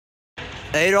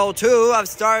8:02 of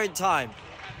starting time.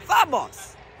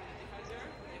 Vamos!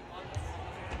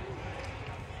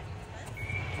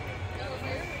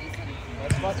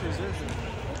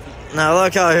 Now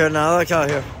look out here, now look out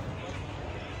here.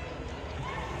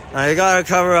 Now you gotta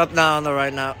cover up now on the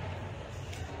right now.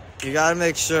 You gotta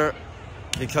make sure,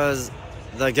 because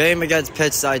the game against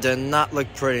pitch side did not look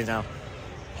pretty now.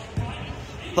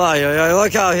 Oh, yeah,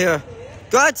 look out here.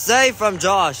 Good save from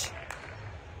Josh.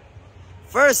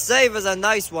 First save is a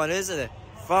nice one, isn't it?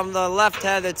 From the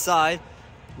left-handed side,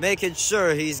 making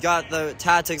sure he's got the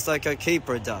tactics like a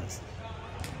keeper does.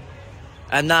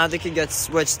 And now they can get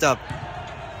switched up.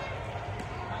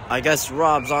 I guess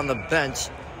Rob's on the bench.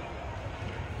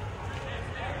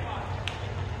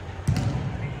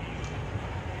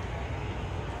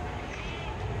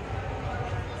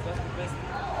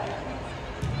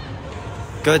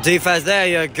 Good defense, there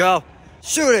you go.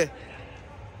 Shoot it.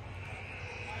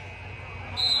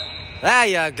 There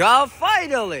you go,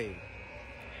 finally.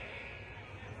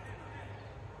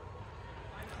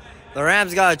 The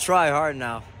Rams gotta try hard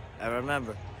now, I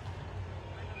remember.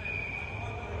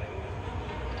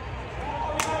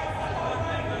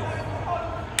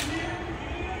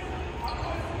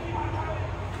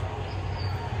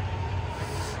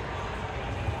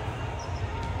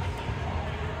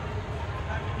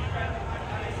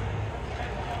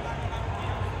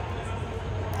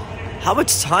 How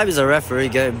much time does a referee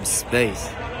get him space?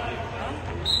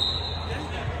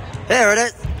 There it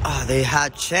is. Oh, they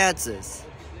had chances.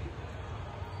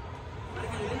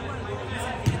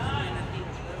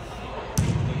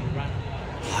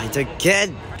 Right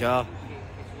again. Go.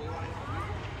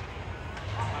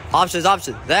 Options,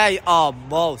 options. There you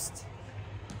almost.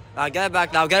 Now get it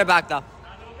back now, get it back now.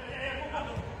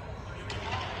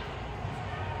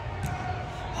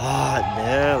 Ah,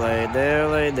 nearly.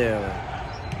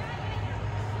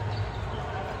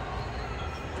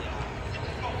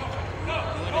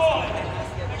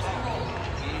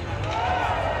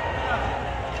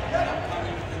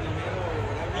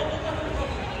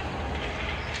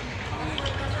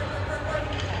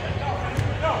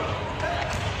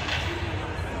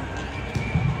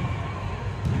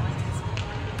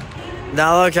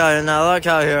 Now look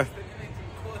out here.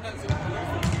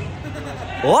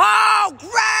 Whoa,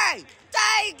 great!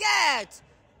 Dang it!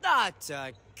 Not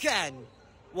again.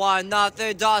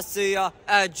 1-0 Dacia,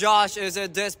 and Josh is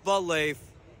in disbelief.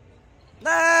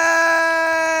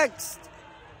 Next!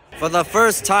 For the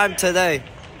first time today,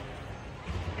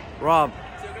 Rob.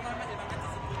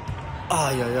 Oh,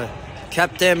 yeah.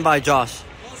 Kept in by Josh.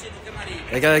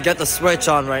 They gotta get the switch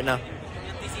on right now.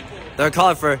 They're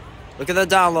calling for it. Look at the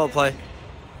down low play.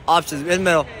 Options in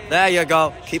middle. There you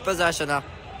go. Keep possession now.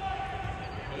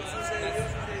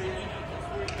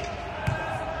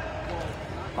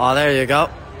 Oh, there you go.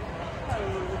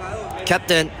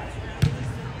 Kept in.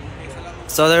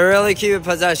 So they're really keeping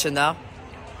possession now.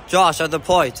 Josh at the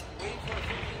point.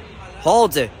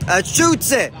 Holds it and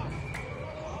shoots it.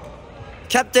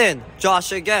 Kept in.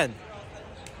 Josh again.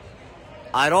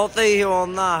 I don't think he will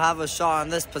not have a shot on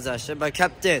this possession, but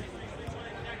kept in.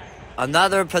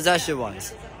 Another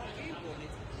possession-wise.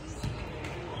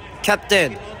 Kept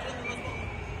in.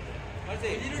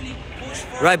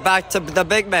 Right back to the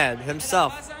big man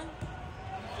himself.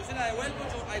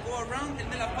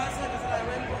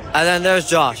 And then there's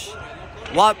Josh.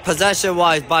 What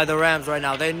possession-wise by the Rams right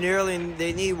now? They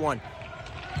need one.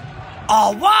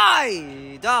 Oh,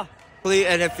 wide!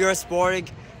 And if you're Sporting,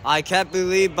 I can't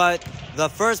believe, but the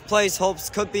first place hopes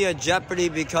could be in jeopardy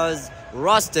because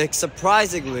Rustic,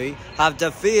 surprisingly, have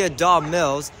defeated Don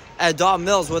Mills, and Don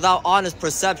Mills, without honest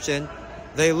perception,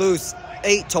 they lose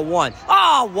 8-1.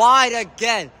 Oh, wide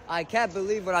again. I can't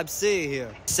believe what I'm seeing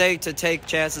here. Saying to take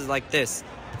chances like this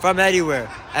from anywhere,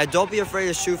 and don't be afraid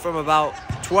to shoot from about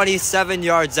 27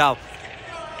 yards out,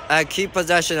 and keep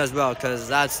possession as well, because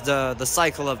that's the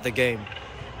cycle of the game.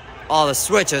 Oh, the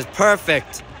switch is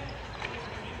perfect.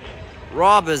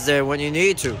 Rob is there when you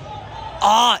need to.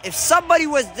 Ah, if somebody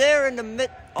was there in the mid...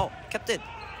 Oh, kept it.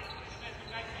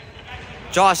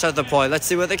 Josh at the point. Let's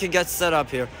see what they can get set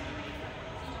up here.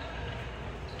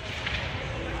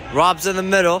 Rob's in the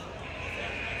middle.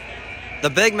 The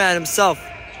big man himself.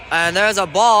 And there's a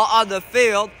ball on the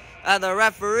field. And the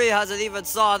referee hasn't even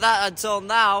saw that until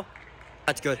now.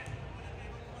 That's good.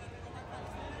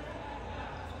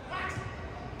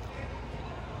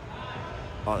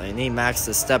 Oh, they need Max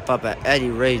to step up at any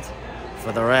rate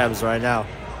for the Rams right now.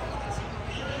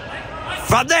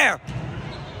 From there!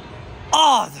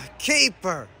 Oh, the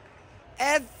keeper!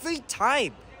 Every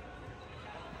time.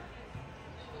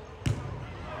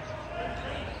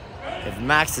 If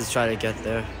Max is trying to get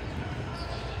there.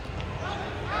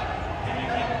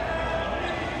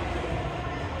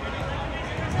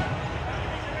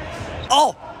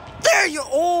 There you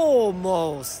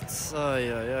almost. Oh,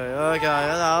 yeah.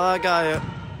 Okay.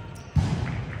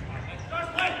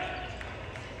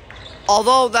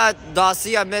 Although that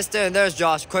Dacia missed it, and there's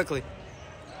Josh quickly.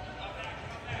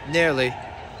 Nearly.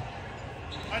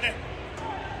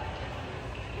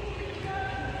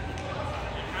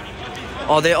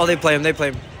 Oh, they play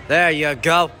him. There you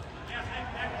go.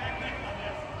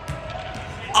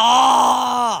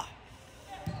 Oh!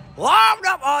 Warmed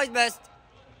up. Oh, he missed.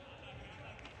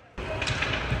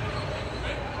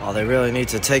 Oh, they really need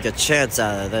to take a chance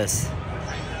out of this.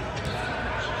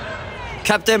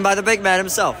 Kept in by the big man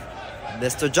himself,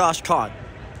 Mr. Josh Kahn.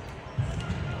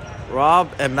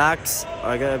 Rob and Max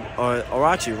are gonna, or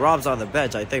actually Rob's on the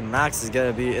bench. I think Max is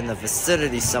gonna be in the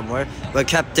vicinity somewhere, but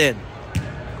kept in.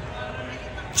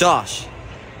 Josh.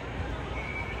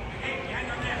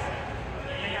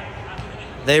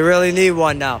 They really need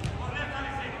one now.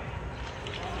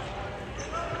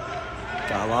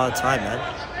 Got a lot of time, man.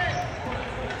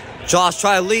 Josh,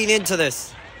 try to lean into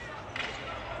this.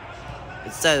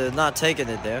 Instead of not taking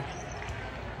it there.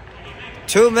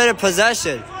 2-minute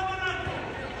possession.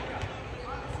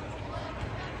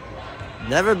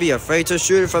 Never be afraid to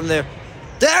shoot it from there.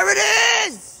 There it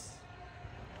is!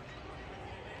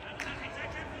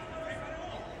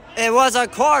 It was a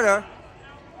corner.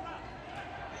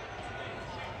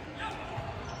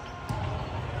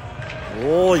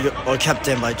 Oh, kept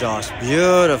in by Josh.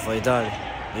 Beautifully done.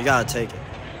 You gotta take it.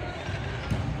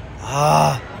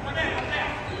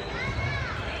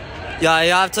 Yeah,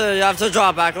 you have to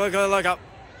drop back. Look up.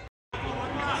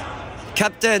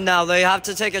 Kept in now. They have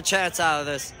to take a chance out of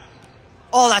this.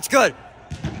 Oh, that's good.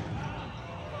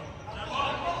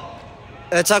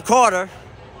 It's a quarter.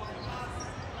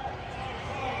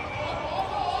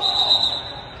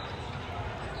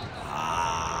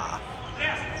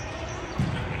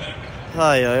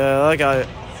 Oh, yeah, I got it.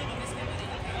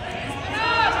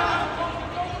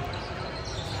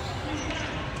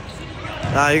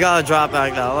 Now you gotta drop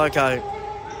back now. Look at it.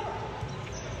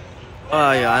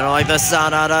 Oh, yeah, I don't like the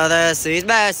sound out of this. He's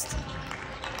missed.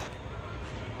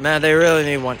 Man, they really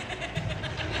need one.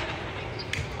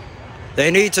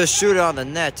 They need to shoot it on the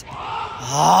net.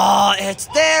 Oh, it's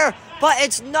there, but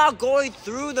it's not going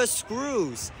through the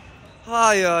screws.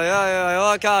 Oh, yeah.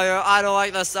 Look out here. I don't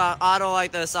like the sound. I don't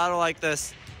like this.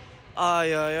 Oh,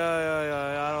 yeah.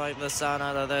 I don't like the sound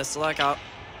out of this. Look out.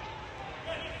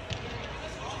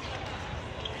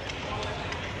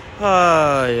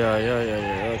 Oh, yeah.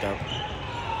 Look out.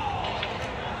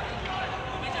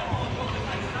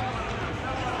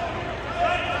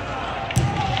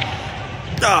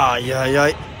 Oh,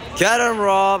 yeah. Get him,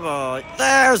 Rob. Oh,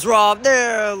 there's Rob.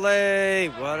 Nearly.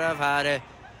 Would have had it.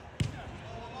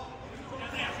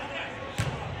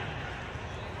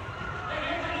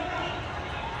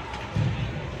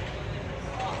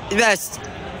 He missed.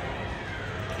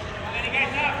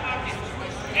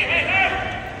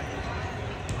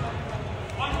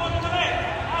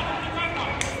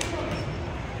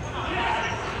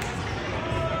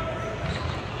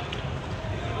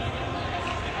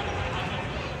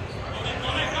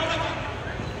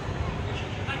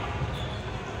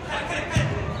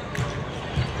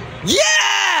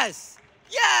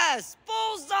 Yes!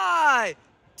 Bullseye!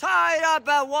 Tied up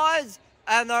at once,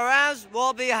 and the Rams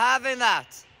will be having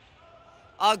that.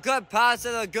 A good pass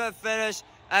and a good finish,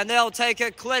 and they'll take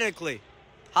it clinically.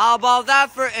 How about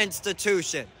that for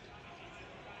institution?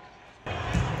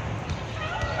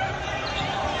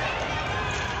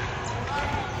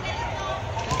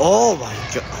 Oh my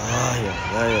God. Oh,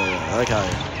 yeah. Okay.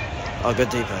 Oh, good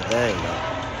defense. There you go.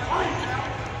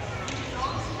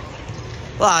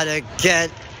 What a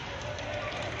get.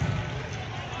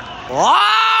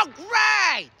 Oh,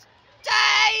 great!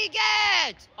 Take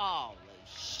it! Holy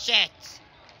shit.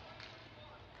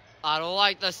 I don't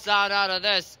like the sound out of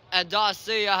this. And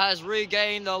Dacia has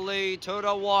regained the lead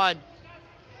 2-1.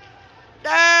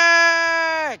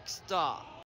 Next!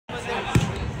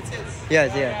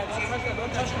 Yes, yeah.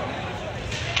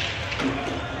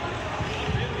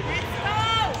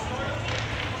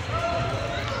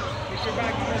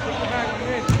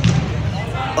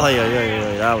 Oh,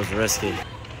 yeah. That was risky.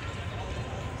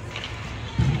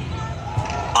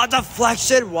 A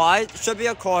deflection wide. Should be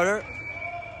a corner.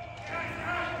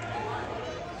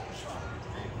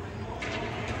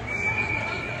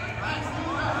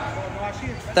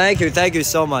 Thank you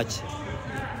so much. You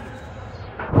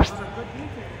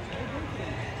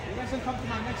guys can come to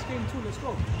my next game too. Let's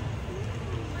go.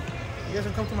 You guys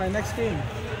can come to my next game.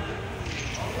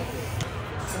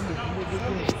 Sunday.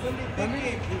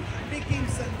 Big game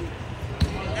Sunday.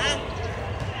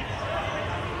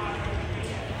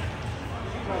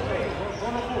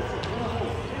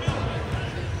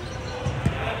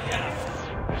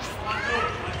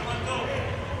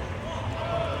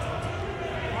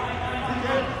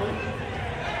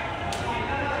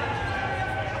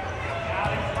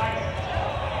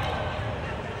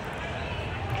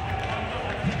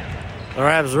 The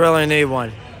Rams really need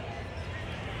one.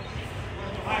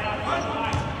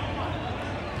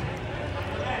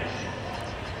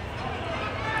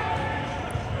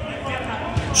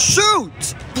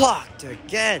 Shoot! Blocked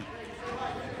again.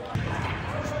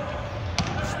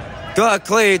 Good,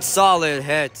 clean, solid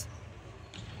hit.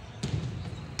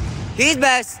 He's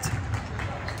best.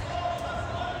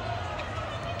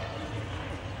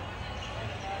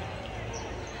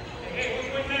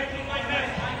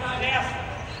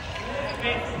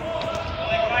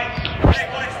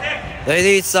 They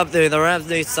need something. The Rams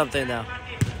need something now.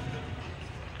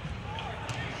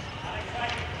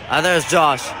 And there's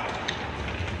Josh.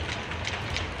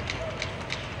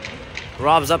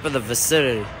 Rob's up in the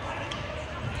vicinity.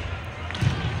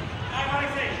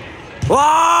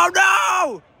 Oh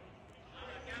no!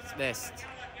 It's missed.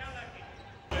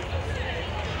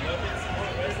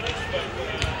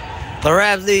 The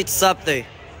Rams need something.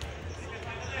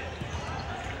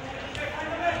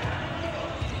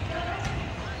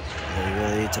 They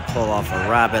really need to pull off a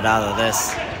rabbit out of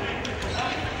this.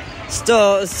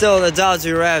 Still the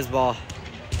Downsview Rams ball.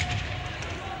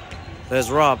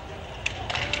 There's Rob.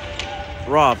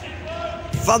 Rob.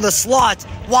 From the slot.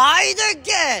 Wide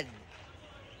again!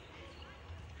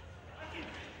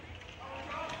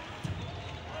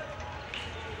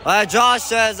 Josh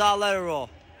says I'll let it roll.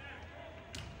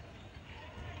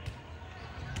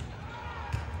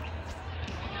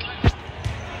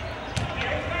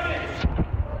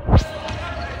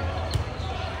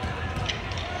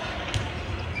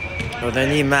 Oh, they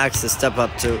need Max to step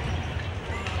up too.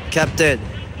 Kept in.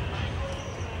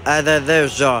 And then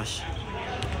there's Josh.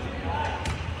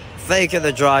 Faking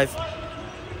the drive.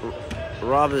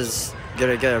 Rob is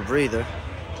gonna get a breather.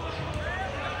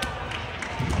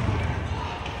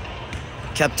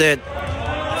 Kept it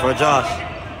for Josh.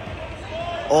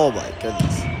 Oh my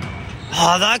goodness.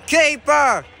 Oh, the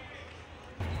keeper!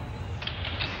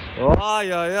 Oh,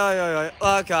 yeah.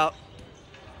 Look out.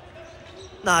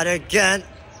 Not again.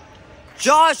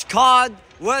 Josh Kahn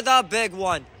with a big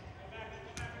one.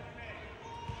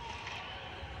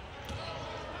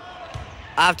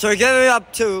 After giving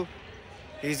up 2,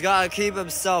 he's got to keep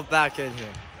himself back in here.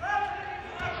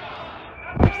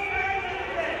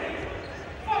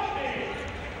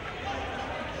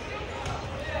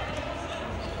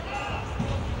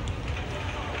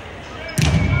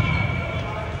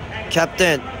 Kept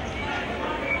in.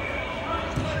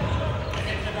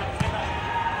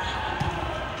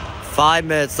 Five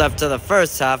minutes left to the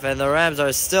first half, and the Rams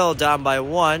are still down by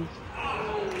 1.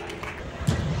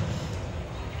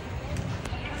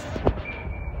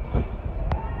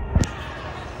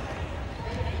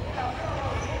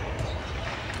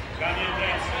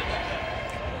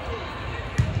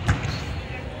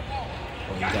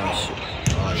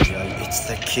 It's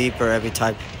the keeper every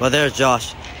time. But there's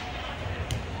Josh.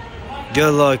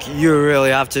 Good luck. You really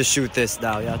have to shoot this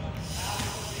now, yeah.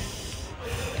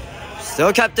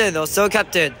 Still kept in, though. Still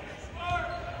kept in.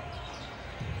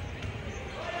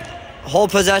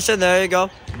 Hold possession. There you go.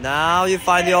 Now you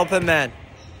find the open man.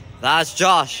 That's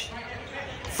Josh.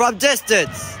 From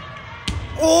distance.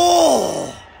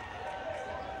 Oh!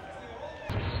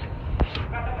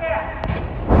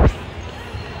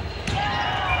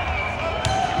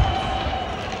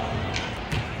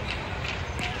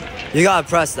 You gotta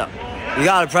press now. You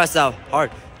gotta press now.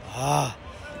 Hard. Oh,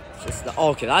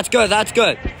 okay, that's good. That's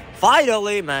good.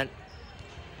 Finally, man.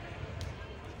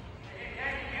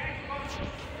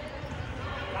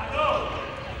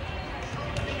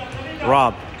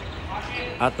 Rob.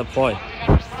 At the point.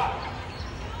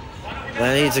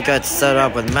 They need to get set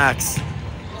up with Max.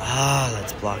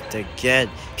 That's blocked again.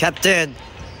 Kept in.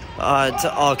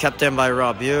 Kept in by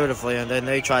Rob beautifully. And then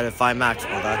they try to find Max.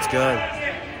 Oh, that's good.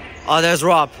 Oh, there's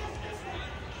Rob.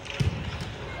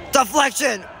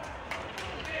 Deflection!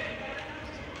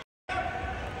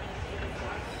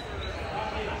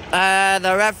 And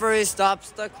the referee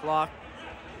stops the clock.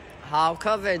 How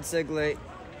convincingly.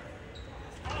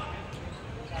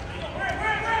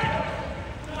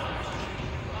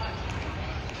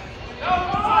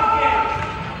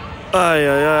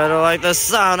 I don't like the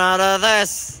sound out of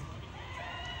this.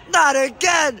 Not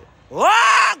again!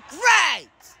 Oh, great!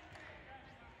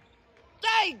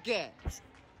 Dang it!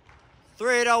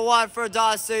 3-1 for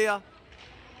Dacia.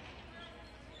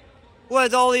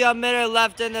 With only a minute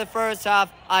left in the first half,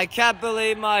 I can't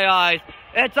believe my eyes.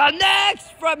 It's a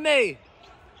next from me.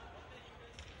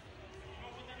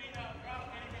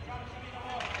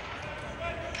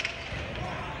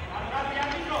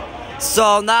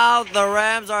 So now the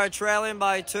Rams are trailing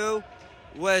by 2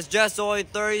 with just only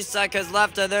 30 seconds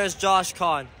left, and there's Josh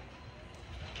Kahn.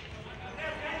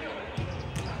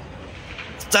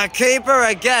 The keeper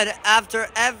again after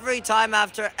every time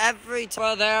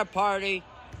for their party.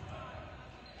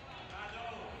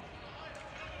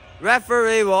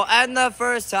 Referee will end the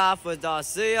first half with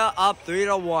Dacia up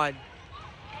 3-1.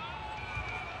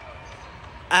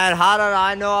 And how did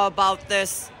I know about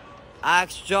this?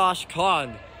 Ask Josh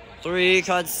Kahn. 3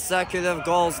 consecutive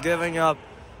goals giving up.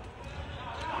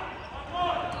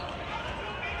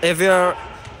 If you're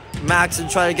Max and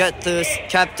try to get this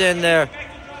kept in there.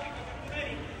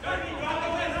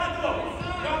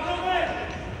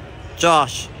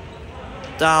 Josh,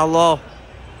 down low.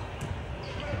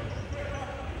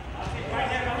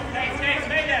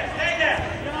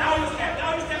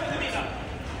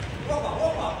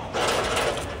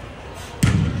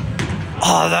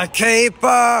 Oh, the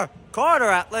keeper! Corner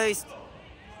at least.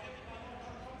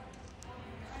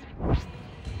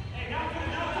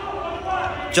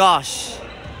 Josh.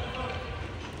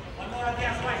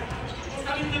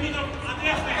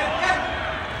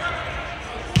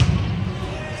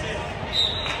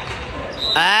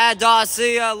 And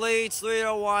Dacia leads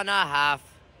 3-1.5.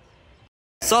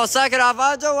 So second half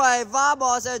underway.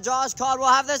 Vamos and Josh Kahn will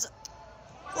have this.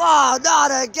 Oh,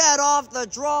 not again off the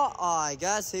draw. Oh, I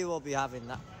guess he will be having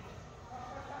that.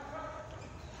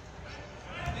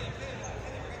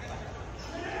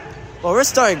 Well, we're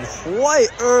starting quite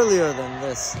earlier than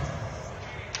this.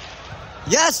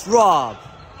 Yes, Rob.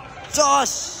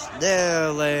 Josh,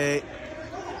 nearly.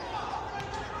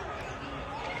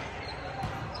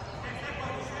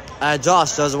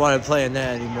 Josh doesn't want to play in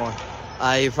there anymore.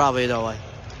 You probably know why.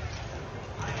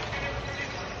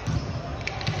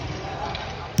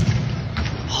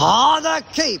 On the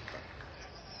keep.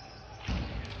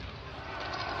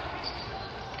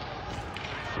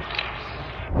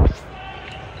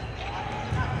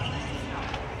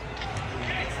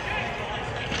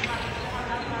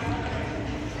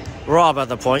 Rob at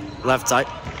the point, left side,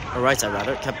 or right side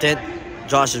rather, kept in.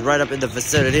 Josh is right up in the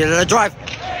vicinity and a drive.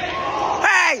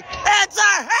 Hey, it's a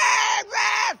hand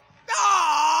ref!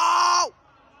 No!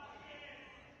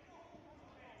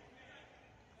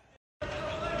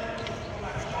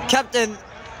 Captain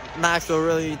Maxwell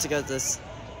really need to get this.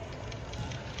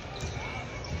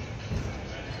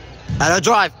 And a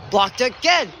drive, blocked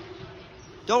again.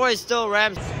 Don't worry, still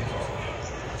Rams.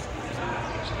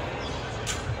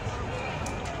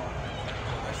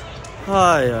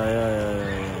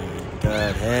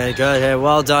 Good hit,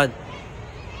 well done.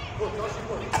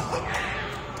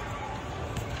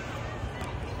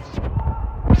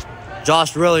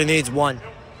 Josh really needs 1.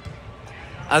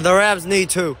 And the Rams need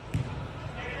 2.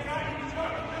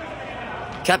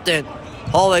 Captain,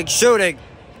 holding, shooting.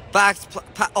 Backs,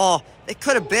 oh, they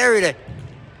could have buried it.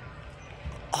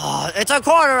 Oh, it's a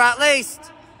corner at least.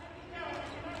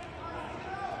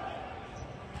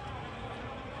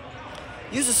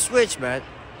 Use a switch, man.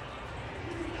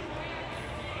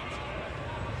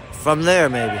 From there,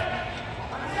 maybe.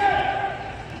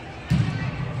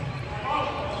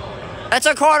 It's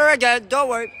a corner again. Don't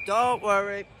worry. Don't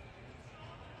worry.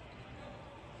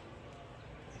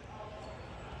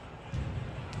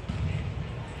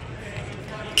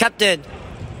 Captain.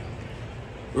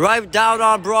 Right down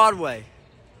on Broadway.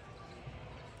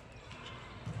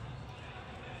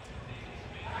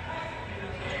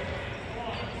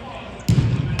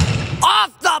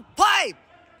 Off the pipe!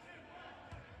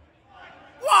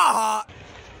 What?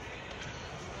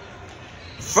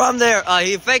 From there,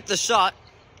 he faked the shot.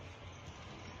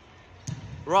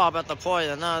 Rob at the point,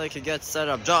 and now they can get set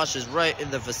up. Josh is right in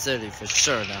the vicinity for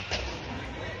sure now.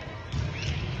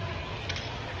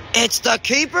 It's the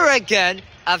keeper again,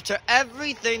 after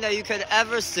everything that you could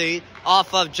ever see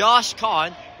off of Josh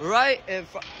Kahn, right in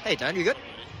front. Hey, Dan, you good?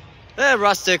 The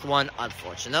Rustic won,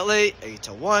 unfortunately,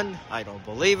 8-1. I don't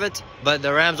believe it, but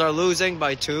the Rams are losing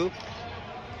by 2.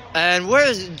 And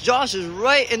where's Josh is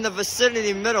right in the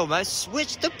vicinity middle, man.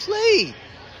 Switch the play.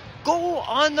 Go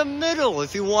on the middle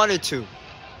if you wanted to.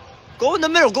 Go in the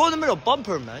middle. Go in the middle.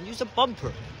 Bumper, man. Use a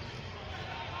bumper.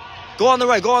 Go on the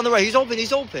right. Go on the right. He's open.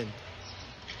 He's open.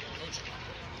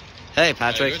 Hey,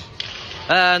 Patrick.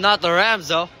 Not the Rams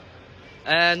though,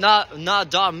 and not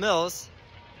Don Mills.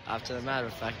 After the matter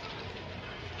of fact.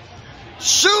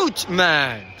 Shoot,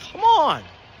 man! Come on!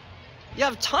 You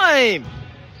have time!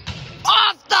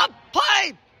 Off the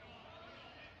pipe!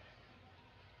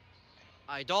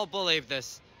 I don't believe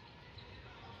this.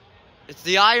 It's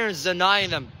the Irons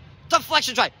denying them.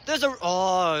 Deflection try! There's a...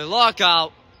 Oh,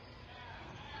 lockout!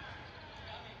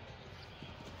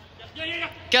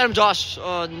 Get him, Josh!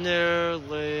 Oh,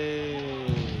 nearly...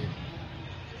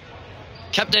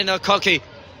 Kept in a cookie.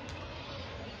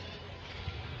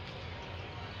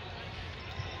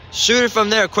 Shoot it from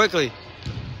there quickly.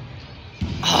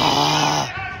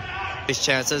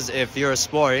 chances if you're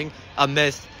sporting a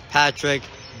Myth, Patrick,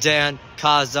 Dan,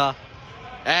 Kaza,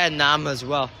 and Nam as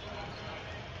well.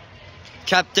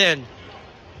 Kept in.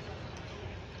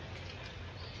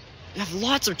 You have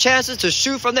lots of chances to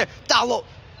shoot from there. Down low.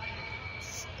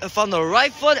 From the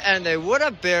right foot, and they would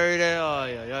have buried it. Oh,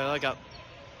 yeah, look out.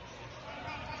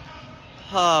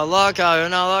 Oh, look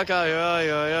out, look out.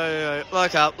 Yeah.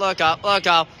 Look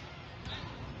out.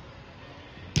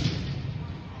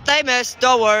 They missed,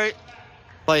 don't worry.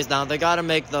 Plays now, they gotta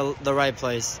make the right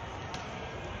plays.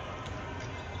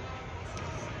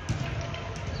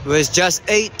 With just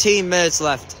 18 minutes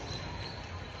left.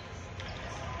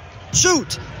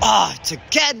 Shoot! Ah, it's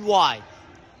again wide.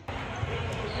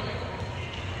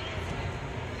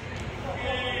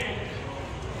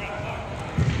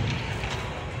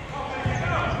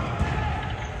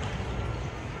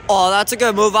 Oh, that's a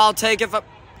good move. I'll take it from...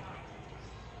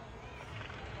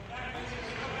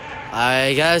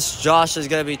 I guess Josh is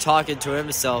going to be talking to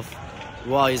himself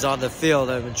while he's on the field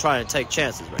and trying to take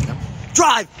chances right now.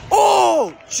 Drive!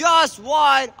 Oh! Just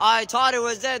wide. I thought it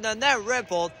was in. The net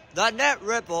rippled.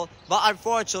 But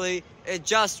unfortunately, it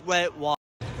just went wide.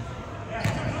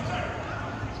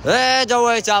 And the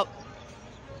way's out.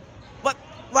 What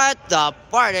the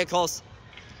particles?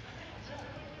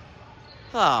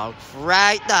 Oh,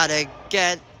 great. Not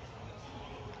again.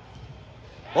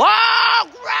 Oh,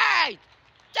 great!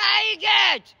 Dang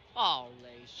it!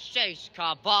 Holy shish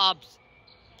kebabs.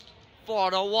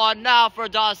 4-1 now for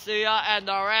Dacia, and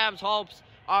the Rams' hopes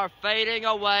are fading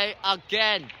away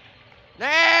again.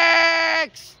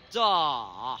 Next!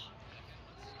 Oh,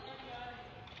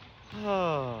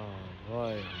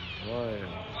 boy.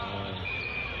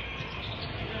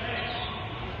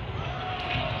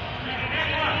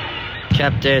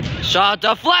 Kept it. Shot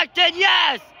deflected,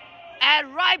 yes!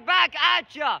 And right back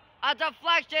at ya. A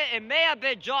deflection. It may have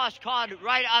been Josh caught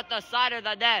right at the side of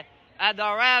the net. And the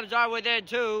Rams are within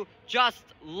 2, just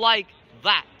like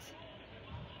that.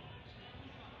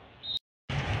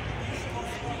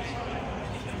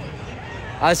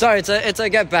 I'm sorry, it's a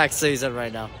get back season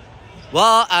right now.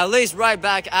 Well, at least right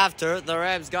back after. The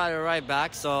Rams got it right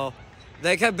back, so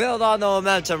they can build on the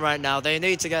momentum right now. They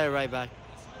need to get it right back.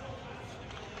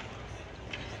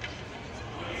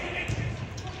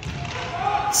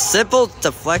 Simple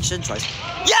deflection tries.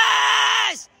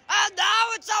 Yes! And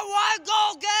now it's a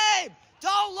 1-goal game!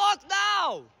 Don't look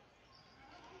now!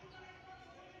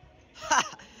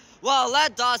 Well,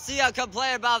 let Dacia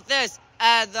complain about this,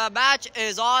 and the match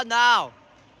is on now.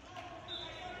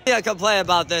 Dacia complain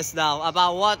about this now,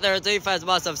 about what their defense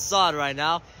must have saw right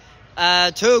now.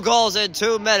 2 goals in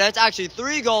 2 minutes, actually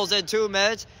 3 goals in 2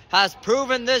 minutes, has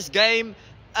proven this game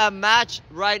a match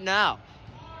right now.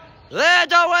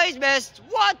 And always missed.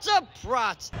 What a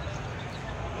prat.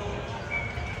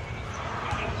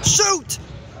 Shoot!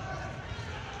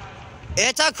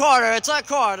 It's a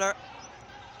corner.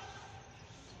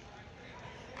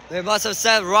 They must have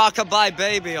said rockabye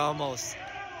baby almost.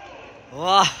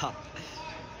 Wow.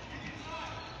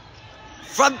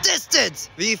 From distance,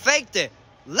 he faked it.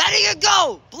 Letting it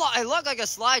go. It looked like a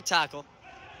slide tackle.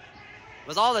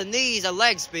 With all the knees and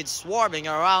leg speed swarming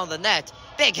around the net.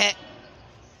 Big hit.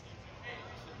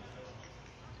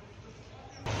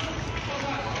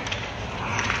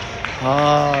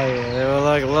 Oh,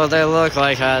 yeah, they look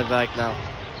like halfback now.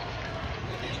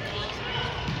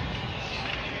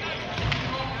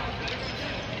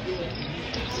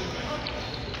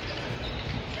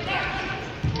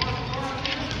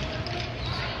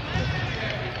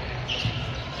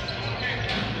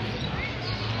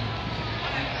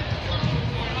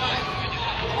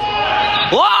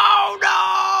 Whoa,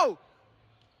 no!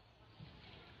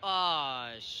 Oh,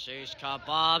 sheesh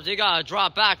kebabs. You gotta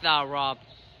drop back now, Rob.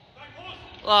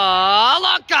 Oh,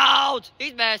 look out!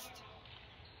 He's missed.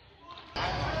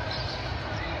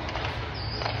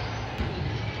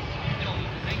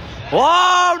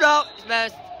 Whoa, no, he's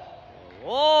missed.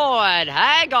 Oh, and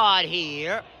hang on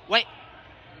here. Wait.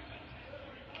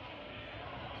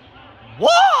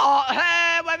 Whoa!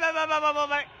 Hey,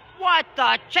 wait. What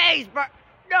the cheeseburger?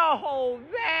 No,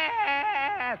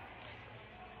 man.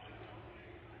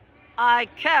 I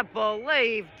can't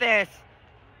believe this.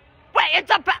 Wait, it's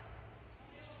a...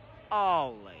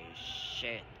 Holy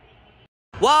shit.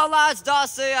 Well, lads,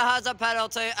 Dacia has a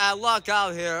penalty, and look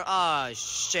out here. Oh,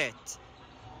 shit.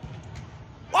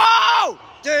 Whoa!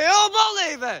 Do you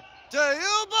believe it? Do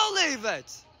you believe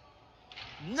it?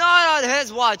 Not on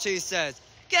his watch, he says.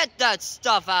 Get that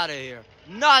stuff out of here.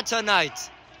 Not tonight.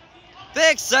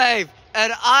 Big save,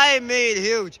 and I mean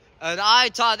huge, and I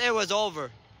thought it was over.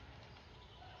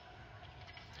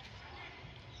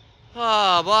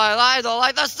 Oh, boy, I don't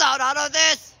like the sound out of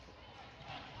this.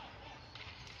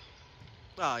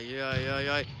 Oh,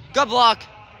 yeah. Good block.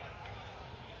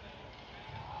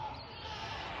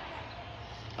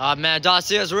 Oh, man,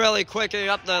 Dacia's really quickening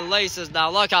up the laces now.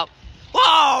 Look out.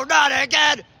 Oh, not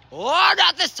again. Oh,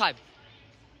 not this time.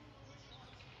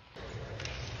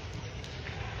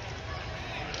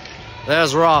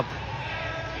 There's Rob.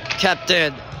 Kept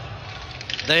in.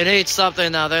 They need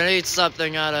something now. They need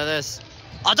something out of this.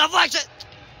 A deflection.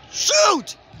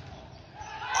 Shoot.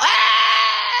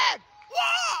 And...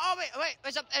 Whoa! Oh, wait.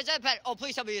 Is that a pen? Oh,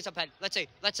 please tell me it's a pen. Let's see.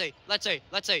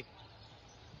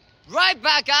 Right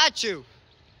back at you.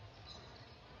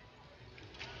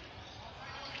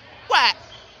 What?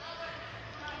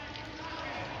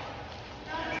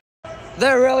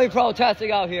 They're really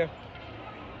protesting out here.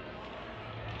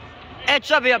 It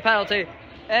should be a penalty.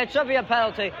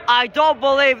 I don't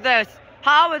believe this.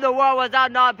 How in the world was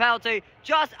that not a penalty?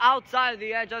 Just outside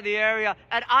the edge of the area.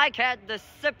 And I can't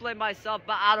discipline myself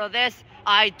out of this.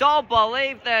 I don't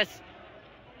believe this.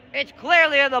 It's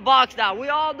clearly in the box now. We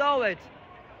all know it.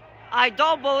 I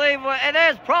don't believe it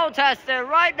is protested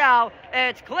right now.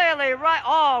 It's clearly right.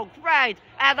 Oh, great.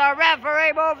 And the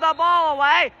referee moved the ball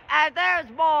away. And there's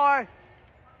more.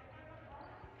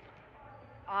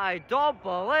 I don't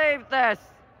believe this.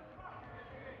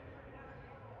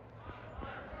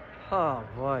 Oh,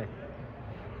 boy.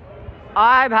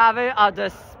 I'm having a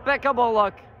despicable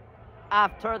look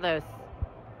after this.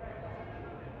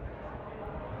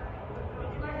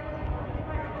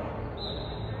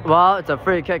 Well, it's a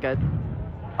free kick.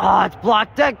 Oh, it's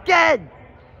blocked again.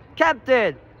 Kept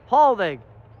in. Holding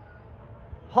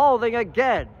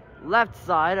again. Left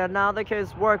side, and now the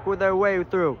kids work with their way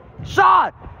through.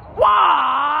 Shot!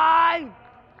 Wide!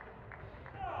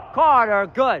 Corner,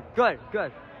 good.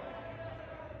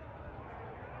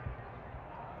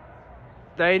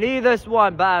 They need this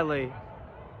one badly.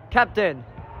 Kept in.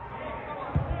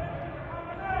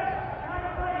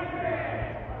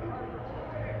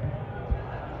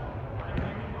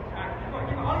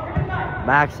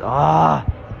 Max,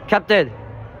 kept in.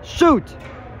 Shoot!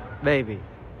 Maybe.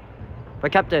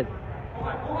 But kept in.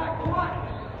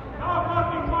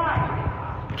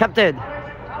 Kept in.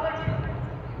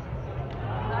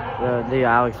 The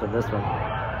Alex with this one.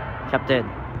 Kept in.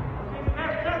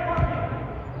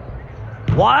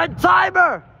 One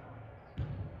timer!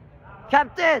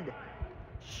 Kept in.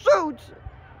 Shoot!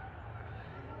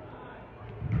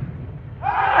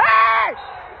 Hey!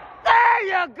 There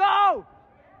you go!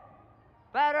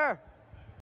 Better.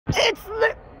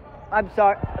 I'm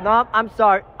sorry. No, I'm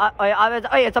sorry.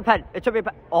 It's a pen. It should be a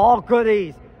pen. Oh,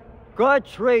 goodies. Good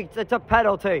treats. It's a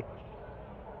penalty.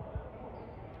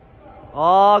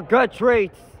 Oh, good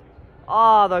treats.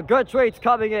 Oh, the good treats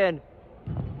coming in.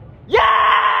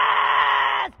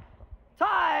 Yes!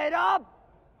 Tied up.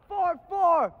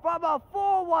 4-4 from a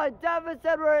 4-1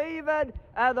 deficit. We're even,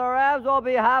 and the Rams will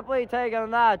be happily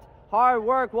taking that. Hard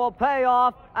work will pay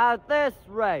off at this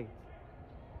rate.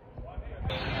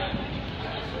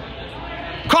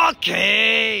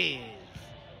 Cookies!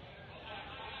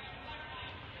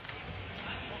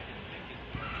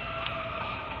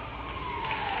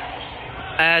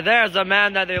 And there's a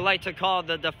man that they like to call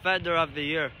the defender of the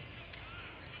year.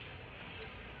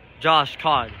 Josh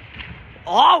Kahn.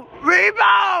 Oh,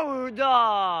 rebound!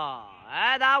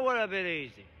 And that would have been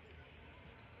easy.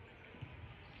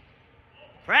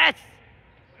 Press!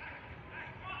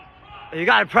 You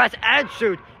gotta press and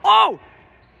shoot. Oh!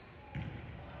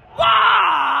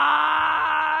 Wide!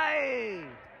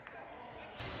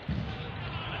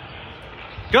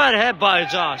 Good hit by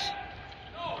Josh.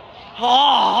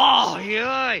 Oh,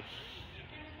 yeah.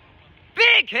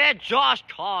 Big hit, Josh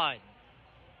Kahn.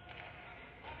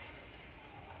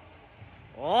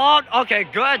 Oh, okay,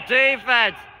 good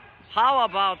defense. How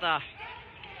about that?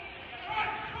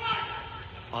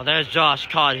 Oh, there's Josh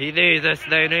Kahn. He needs this.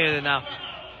 They need it now.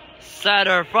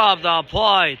 Center from the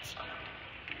point.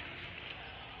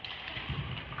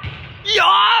 You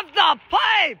off the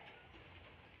pipe!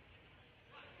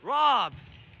 Rob,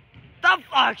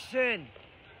 deflection.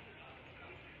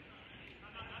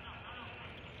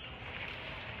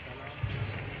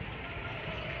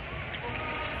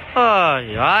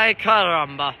 Ay,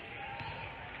 caramba.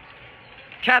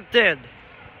 Kept in.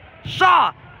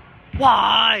 Shot!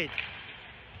 Wide!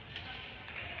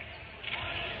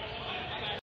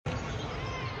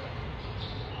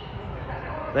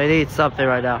 They need something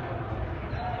right now.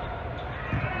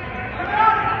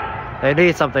 They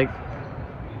need something.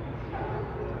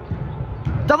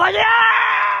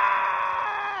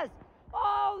 Yes!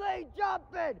 Oh, they jump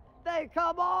it! They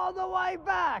come all the way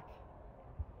back!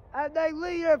 And they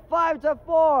lead it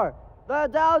 5-4. The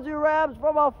Downsview Rams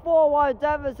from a 4-1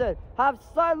 deficit have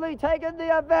suddenly taken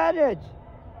the advantage.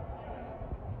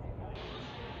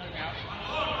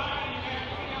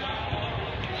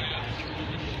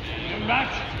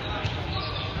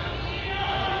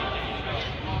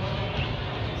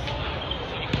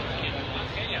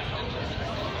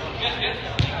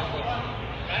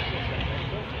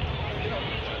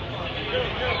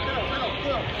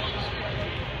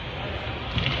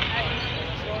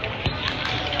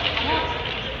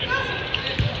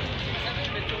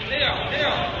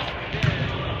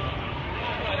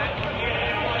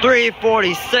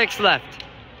 .346 left.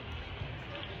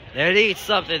 They need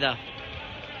something though.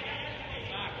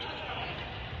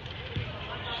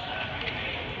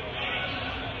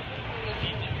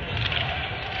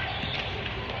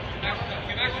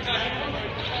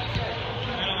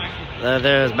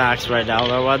 There's Max right now.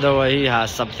 I wonder what he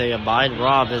has something in mind.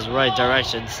 Rob is right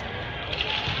directions.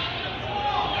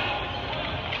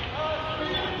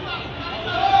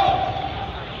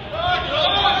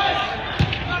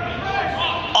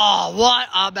 Oh, what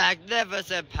a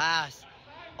magnificent pass.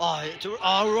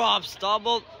 Oh, Rob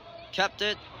stumbled. Kept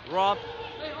it. Rob.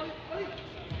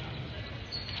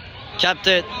 Kept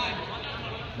it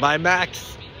by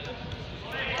Max.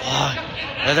 Oh,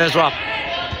 and there's Rob.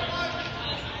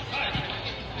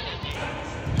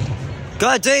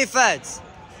 Good defense.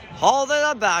 Holding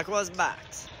it back was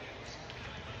Max.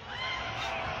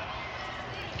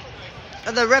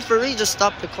 And the referee just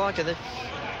stopped the clock and then.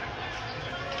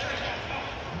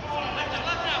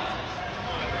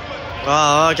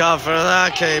 Oh, look out for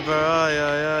that keeper. Ay,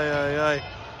 ay, ay, ay, ay.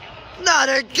 Not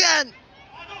again.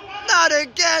 Not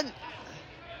again.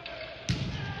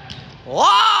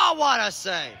 Wow, what a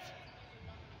save.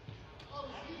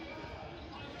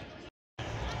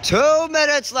 2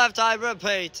 minutes left, I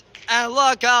repeat. And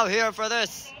look out here for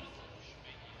this.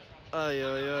 Ay,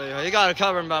 ay, ay. You gotta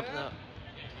cover him up now.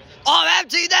 Oh,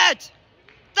 empty net.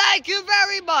 Thank you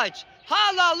very much.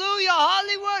 Hallelujah,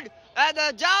 Hollywood. And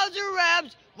the Downsview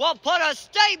Rams will put a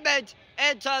statement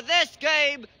into this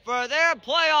game for their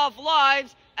playoff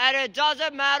lives, and it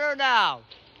doesn't matter now.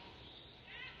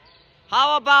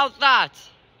 How about that?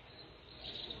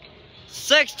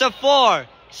 6-4.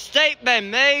 Statement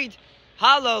made.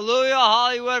 Hallelujah,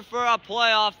 Hollywood, for a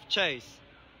playoff chase.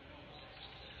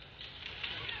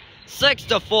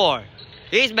 6-4.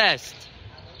 He's missed.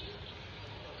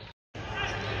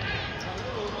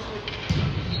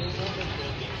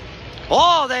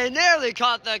 Oh, they nearly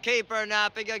caught the keeper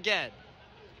napping again.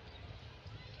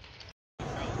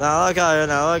 Now look out here,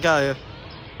 now look out here.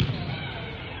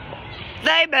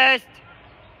 They missed.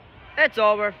 It's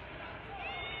over.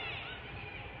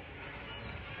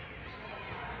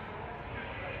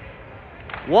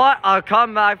 What a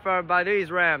comeback by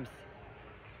these Rams.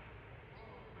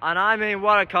 And I mean,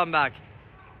 what a comeback.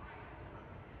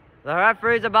 The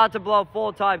referee's about to blow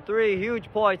full time. 3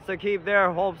 huge points to keep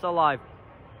their hopes alive.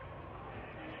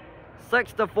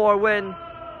 6-4 win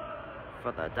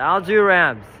for the Downsview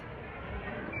Rams.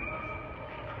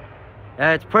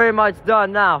 And it's pretty much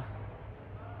done now.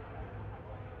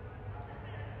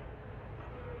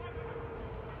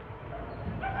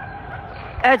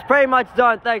 It's pretty much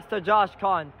done thanks to Josh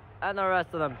Kahn and the rest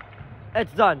of them.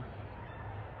 It's done.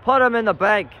 Put them in the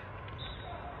bank.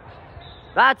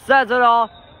 That says it all.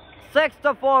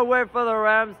 6-4 win for the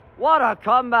Rams. What a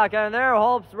comeback, and their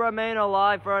hopes remain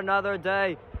alive for another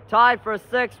day. Tied for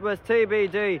 6th with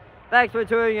TBD. Thanks for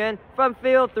tuning in from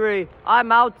Field 3.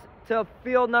 I'm out to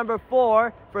Field number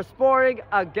 4 for Sporting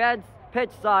against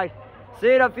Pitchside. See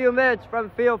you in a few minutes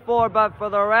from Field 4, but for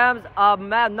the Rams, a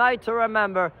night to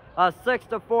remember. A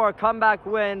 6-4 comeback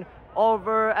win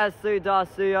over SC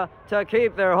Dacia to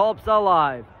keep their hopes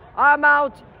alive. I'm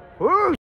out. Whoosh!